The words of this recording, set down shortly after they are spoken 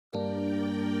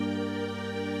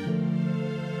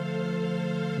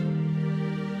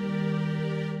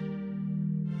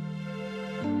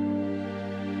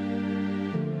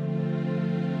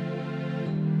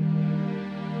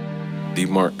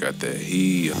D-Mark got that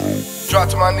heat. Drop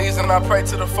to my knees and I pray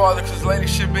to the Father, cause lately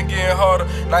shit been getting harder.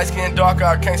 Nights getting darker,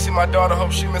 I can't see my daughter.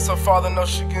 Hope she miss her father, know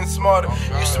she getting smarter.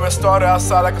 Used to rest starter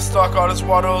outside like a stalker. All this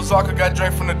water Ozarka, got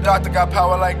drink from the doctor. Got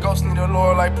power like Ghost, need a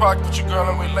lawyer like Proctor. Put your girl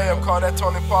and we lay up, call that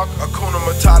Tony Parker. Akuna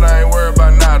Matata, I ain't worried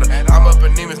about nada. I'm up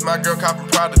in Nemus, my girl copping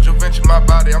Prada. Juventus my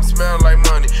body, I'm smelling like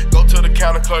money. Go to the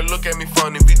counter, clerk, look at me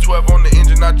funny. V12 on the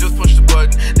engine, I just push the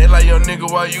button. They like, young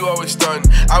nigga, why you always stunting?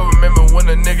 I remember when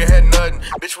a nigga had nothing.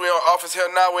 Bitch, we on office,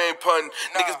 hell nah, we ain't punting.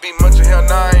 Niggas be munching, hell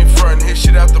nah, I ain't frontin'. Hit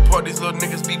shit out the party, these little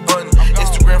niggas be buntin'.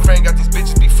 Instagram fame got these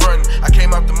bitches be frontin'. I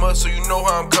came out the mud, so you know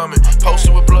how I'm coming.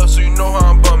 Posted with blood, so you know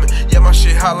how I'm bumming. Yeah, my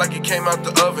shit hot like it came out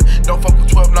the oven. Don't fuck with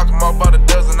 12, knock 'em off by the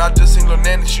dozen. I just seen Lil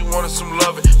Nanny, she wanted some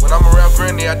loving. When I'm around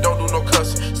Granny, I don't do no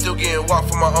cussing. Still getting walk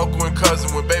from my uncle and cousin.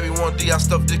 When baby want D, I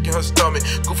stuff dick in her stomach.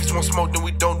 Goofies want smoke, then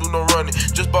we don't do no running.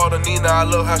 Just bought a Nina, I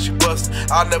love how she bustin'.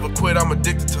 I'll never quit, I'm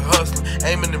addicted to hustling.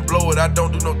 Aiming and blow it, I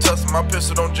don't do no tussling. My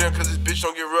pistol don't jam, cause this bitch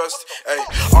don't get rusty. Ayy,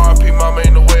 RIP mama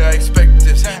ain't the way I expected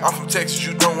this. I'm from Texas,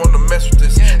 you don't wanna mess with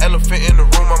this. Elephant in the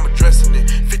room, I'm addressing it.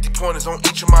 50 pointers on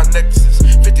each of my necklaces.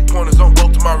 50 pointers on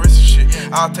both of my wrists and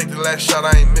shit. I'll take the last shot,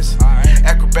 I ain't missing.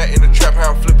 Acrobat in the trap,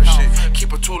 how I'm flipping shit.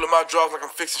 Keep a tool in my drawers like I'm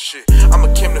fixing shit. I'm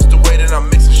a chemist, the way that I'm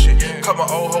mixing shit. Cut my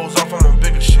old hoes off, I'm on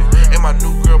bigger shit. And my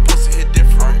new girl pussy hit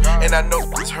different. And I know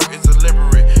this hurt is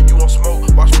deliberate. You want smoke,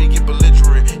 watch me get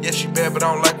belligerent. Yeah, she bad, but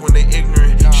I don't like when they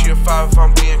ignorant. She a 5 if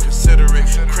I'm being considerate.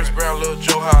 Chris Brown, Lil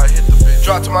Joe, how I hit the bitch.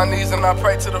 Drop to my knees and I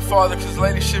pray to the Father, cause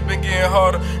lately shit been getting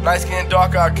harder. Nights getting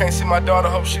darker, I can't see my daughter.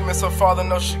 Hope she miss her father,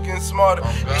 know she getting smarter.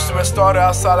 Used to rest starter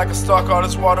outside like a stalker. All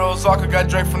this water Ozarka, got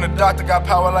drink from the doctor. Got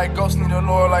power like Ghost, need a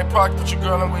lawyer like Proctor. Put your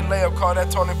girl and we lay up, call that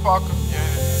Tony Parker.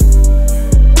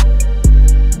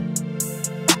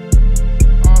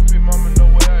 RIP mama, no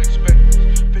way I expect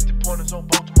this. 50 pointers on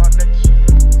both of my necklaces.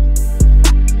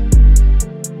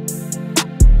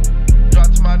 Drop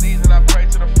to my knees and I pray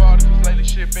to the Father, cause lately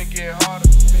shit been getting harder.